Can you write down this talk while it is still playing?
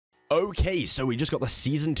Okay, so we just got the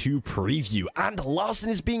Season 2 preview, and Larson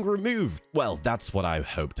is being removed. Well, that's what I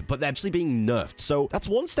hoped, but they're actually being nerfed. So that's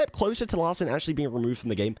one step closer to Larson actually being removed from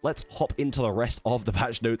the game. Let's hop into the rest of the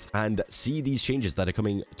patch notes and see these changes that are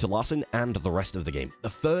coming to Larson and the rest of the game. The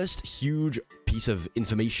first huge piece of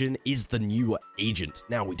information is the new agent.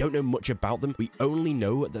 Now, we don't know much about them. We only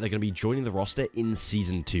know that they're going to be joining the roster in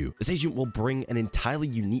Season 2. This agent will bring an entirely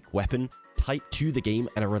unique weapon type to the game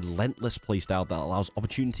and a relentless playstyle that allows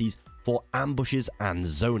opportunities for ambushes and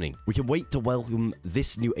zoning. We can wait to welcome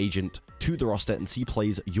this new agent to the roster and see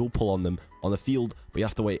plays you'll pull on them on the field, but you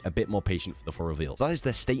have to wait a bit more patient for the full reveal. So that is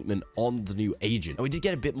their statement on the new agent. And we did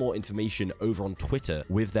get a bit more information over on Twitter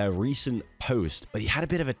with their recent post, but he had a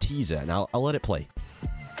bit of a teaser, and I'll let it play.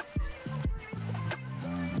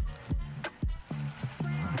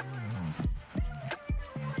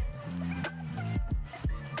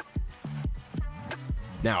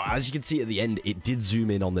 Now, as you can see at the end, it did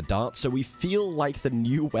zoom in on the dart, so we feel like the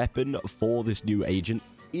new weapon for this new agent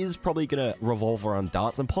is probably going to revolve around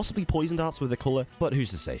darts and possibly poison darts with a color, but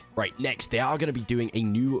who's to say? Right, next, they are going to be doing a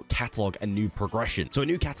new catalog and new progression. So a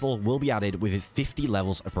new catalog will be added with 50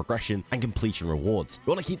 levels of progression and completion rewards.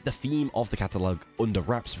 We want to keep the theme of the catalog under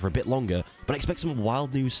wraps for a bit longer, but expect some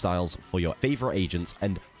wild new styles for your favorite agents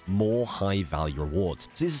and more high-value rewards.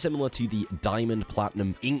 So this is similar to the Diamond,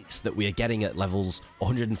 Platinum, Inks that we are getting at levels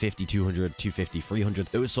 150, 200, 250, 300,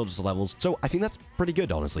 those sorts of levels. So I think that's pretty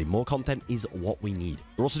good, honestly. More content is what we need.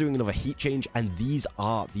 We're also doing another heat change, and these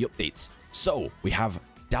are the updates. So we have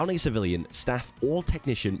downing a civilian, staff, or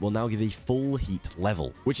technician will now give a full heat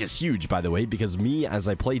level, which is huge, by the way, because me, as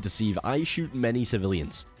I play Deceive, I shoot many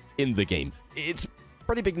civilians in the game. It's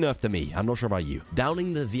pretty big nerf to me. I'm not sure about you.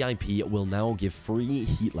 Downing the VIP will now give free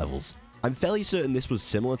heat levels. I'm fairly certain this was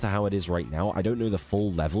similar to how it is right now. I don't know the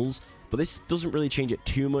full levels, but this doesn't really change it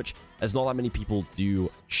too much, as not that many people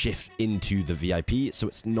do shift into the VIP, so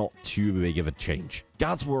it's not too big of a change.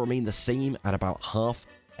 Guards will remain the same at about half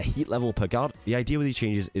a heat level per guard. The idea with these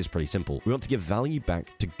changes is pretty simple. We want to give value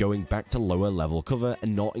back to going back to lower level cover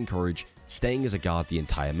and not encourage staying as a guard the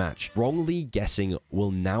entire match. Wrongly guessing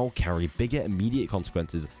will now carry bigger immediate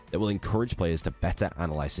consequences that will encourage players to better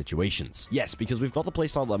analyze situations. Yes, because we've got the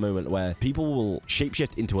playstyle at the moment where people will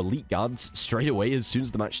shapeshift into elite guards straight away as soon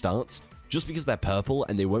as the match starts, just because they're purple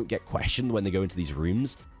and they won't get questioned when they go into these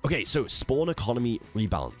rooms. Okay, so spawn economy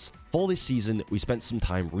rebalance. For this season, we spent some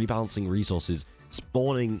time rebalancing resources,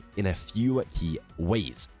 spawning in a few key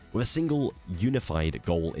ways, with a single unified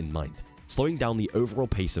goal in mind, slowing down the overall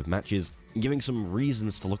pace of matches and giving some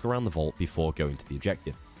reasons to look around the vault before going to the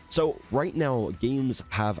objective. So right now, games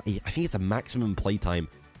have I think it's a maximum playtime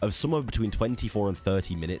of somewhere between 24 and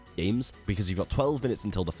 30 minute games, because you've got 12 minutes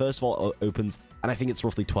until the first vault opens, and I think it's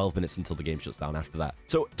roughly 12 minutes until the game shuts down after that.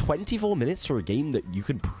 So 24 minutes for a game that you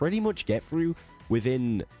can pretty much get through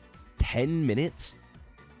within 10 minutes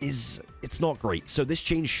it's not great. So this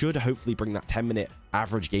change should hopefully bring that 10-minute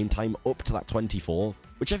average game time up to that 24,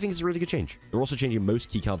 which I think is a really good change. They're also changing most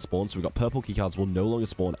keycard spawns, so we've got purple keycards will no longer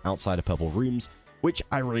spawn outside of purple rooms, which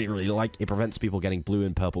I really like. It prevents people getting blue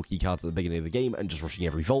and purple keycards at the beginning of the game and just rushing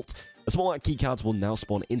every vault. The smaller keycards will now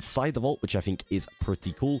spawn inside the vault, which I think is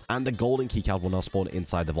pretty cool, and the golden keycard will now spawn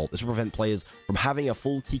inside the vault. This will prevent players from having a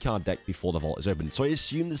full keycard deck before the vault is open. So I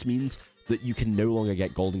assume this means that you can no longer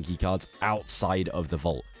get golden keycards outside of the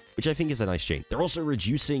vault, which I think is a nice change. They're also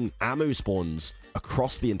reducing ammo spawns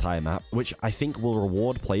across the entire map, which I think will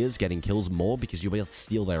reward players getting kills more because you'll be able to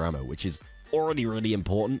steal their ammo, which is already really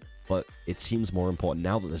important, but it seems more important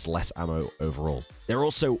now that there's less ammo overall. They're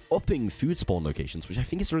also upping food spawn locations, which I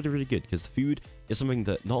think is really good, because food is something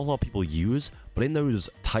that not a lot of people use, but in those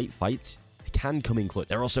tight fights, it can come in clutch.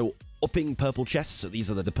 They're also upping purple chests, so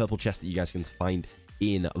these are the purple chests that you guys can find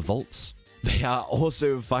in vaults. They are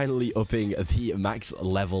also finally upping the max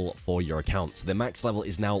level for your account. So the max level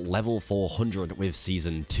is now level 400 with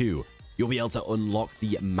Season 2. You'll be able to unlock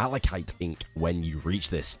the Malachite ink when you reach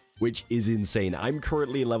this, which is insane. I'm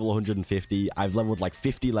currently level 150. I've leveled like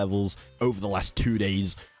 50 levels over the last 2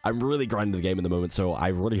 days. I'm really grinding the game at the moment, so I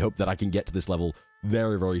really hope that I can get to this level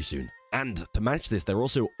very soon. And to match this, they're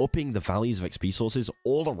also upping the values of XP sources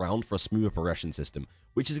all around for a smoother progression system,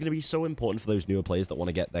 which is going to be so important for those newer players that want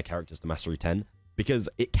to get their characters to Mastery 10, because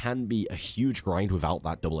it can be a huge grind without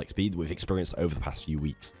that double XP that we've experienced over the past few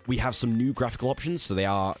weeks. We have some new graphical options, so they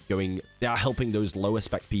are helping those lower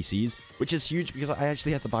spec PCs, which is huge because I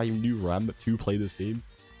actually had to buy a new RAM to play this game,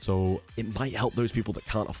 so it might help those people that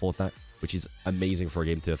can't afford that, which is amazing for a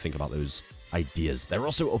game to think about those ideas. They're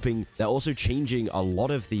also changing a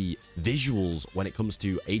lot of the visuals when it comes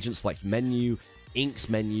to agent select menu, inks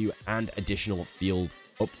menu, and additional field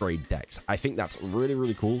upgrade decks. I think that's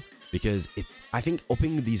really cool, because I think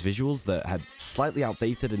upping these visuals that have slightly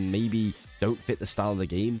outdated and maybe don't fit the style of the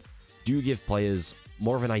game do give players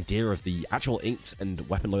more of an idea of the actual inks and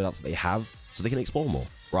weapon loadouts that they have, so they can explore more,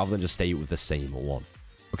 rather than just stay with the same one.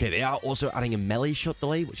 Okay, they are also adding a melee shot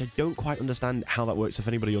delay, which I don't quite understand how that works. If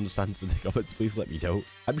anybody understands in the comments, please let me know.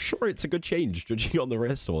 I'm sure it's a good change, judging on the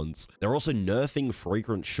rest ones. They're also nerfing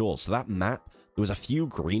Fragrant Shore. So that map, there was a few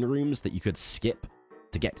green rooms that you could skip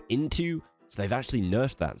to get into. So they've actually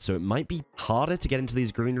nerfed that. So it might be harder to get into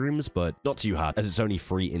these green rooms, but not too hard, as it's only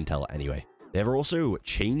free intel anyway. They're also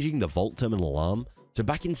changing the vault terminal alarm. So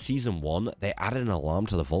back in Season 1, they added an alarm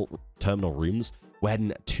to the vault terminal rooms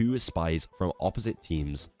when 2 spies from opposite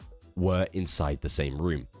teams were inside the same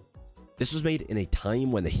room. This was made in a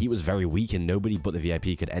time when the heat was very weak and nobody but the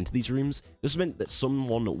VIP could enter these rooms. This meant that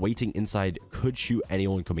someone waiting inside could shoot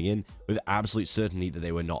anyone coming in with absolute certainty that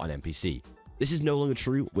they were not an NPC. This is no longer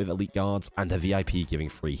true with elite guards and the VIP giving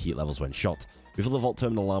free heat levels when shot. We feel the vault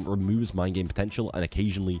terminal alarm removes mind game potential and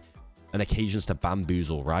occasions to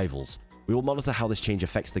bamboozle rivals. We will monitor how this change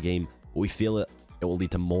affects the game, but we feel it will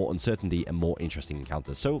lead to more uncertainty and more interesting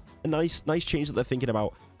encounters. So a nice change that they're thinking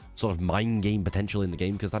about sort of mind game potential in the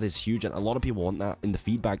game, because that is huge, and a lot of people want that in the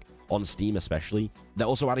feedback on Steam especially. They're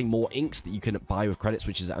also adding more inks that you can buy with credits,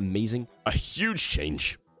 which is amazing. A huge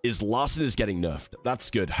change is Larson is getting nerfed.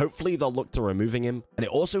 That's good. Hopefully they'll look to removing him, and it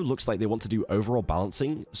also looks like they want to do overall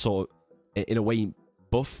balancing, so in a way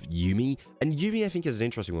buff Yuumi. And Yuumi I think is an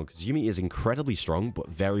interesting one, because Yuumi is incredibly strong but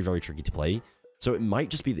very, very tricky to play. So it might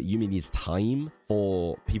just be that Yuumi needs time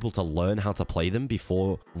for people to learn how to play them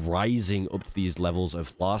before rising up to these levels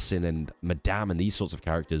of Larson and Madame and these sorts of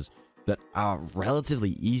characters that are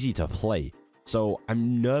relatively easy to play. So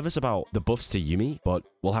I'm nervous about the buffs to Yuumi, but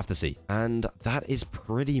we'll have to see. And that is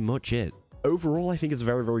pretty much it. Overall, I think it's a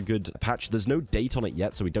very, very good patch. There's no date on it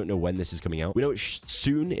yet, so we don't know when this is coming out. We know it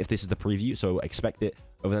soon if this is the preview, so expect it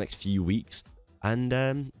over the next few weeks. And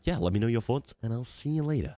yeah, let me know your thoughts, and I'll see you later.